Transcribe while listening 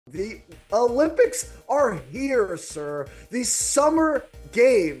The Olympics are here, sir. The Summer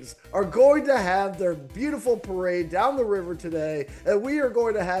Games are going to have their beautiful parade down the river today, and we are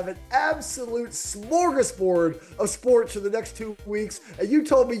going to have an absolute smorgasbord of sports for the next 2 weeks. And you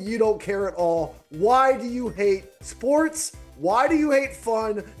told me you don't care at all. Why do you hate sports? Why do you hate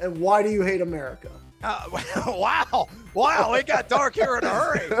fun? And why do you hate America? Wow, it got dark here in a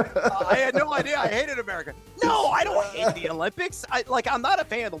hurry. I had no idea I hated America. No, I don't hate the Olympics. I'm not a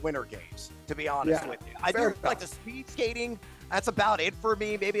fan of the Winter Games, to be honest with you. I do like the speed skating. That's about it for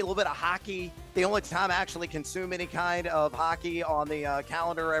me. Maybe a little bit of hockey. The only time I actually consume any kind of hockey on the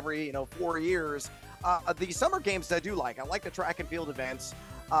calendar every 4 years. The Summer Games I do like. I like the track and field events.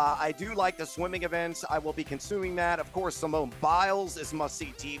 I do like the swimming events. I will be consuming that. Of course, Simone Biles is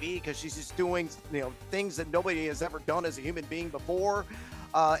must-see TV because she's just doing things that nobody has ever done as a human being before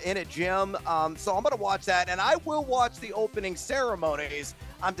in a gym. So I'm going to watch that, and I will watch the opening ceremonies.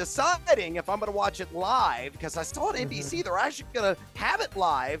 I'm deciding if I'm going to watch it live because I saw it on NBC. They're actually going to have it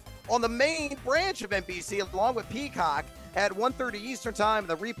live on the main branch of NBC along with Peacock at 1:30 Eastern Time.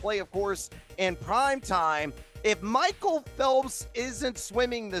 The replay, of course, in prime time. If Michael Phelps isn't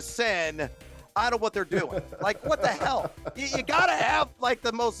swimming the Seine, I don't know what they're doing. What the hell? You got to have,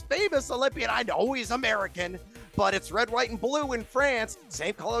 the most famous Olympian. I know he's American, but it's red, white, and blue in France.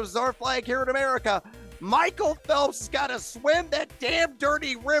 Same colors as our flag here in America. Michael Phelps has got to swim that damn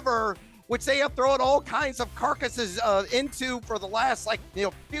dirty river, which they have thrown all kinds of carcasses into for the last,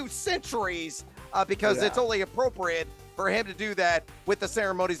 few centuries because it's only appropriate for him to do that with the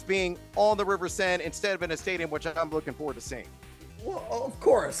ceremonies being on the River Seine instead of in a stadium, which I'm looking forward to seeing. Well, of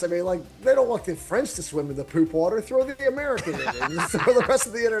course. I mean, they don't want the French to swim in the poop water. Throw the American in and just throw the rest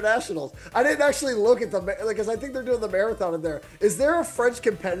of the internationals. I didn't actually look at because I think they're doing the marathon in there. Is there a French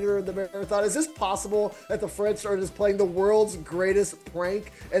competitor in the marathon? Is this possible that the French are just playing the world's greatest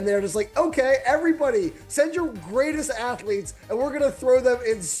prank and they're just like, okay, everybody, send your greatest athletes and we're going to throw them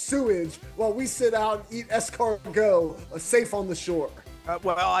in sewage while we sit out and eat escargot safe on the shore?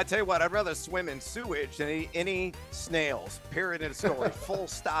 Well, I tell you what, I'd rather swim in sewage than any snails. Period in the story. Full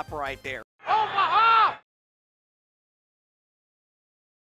stop right there. Oh, my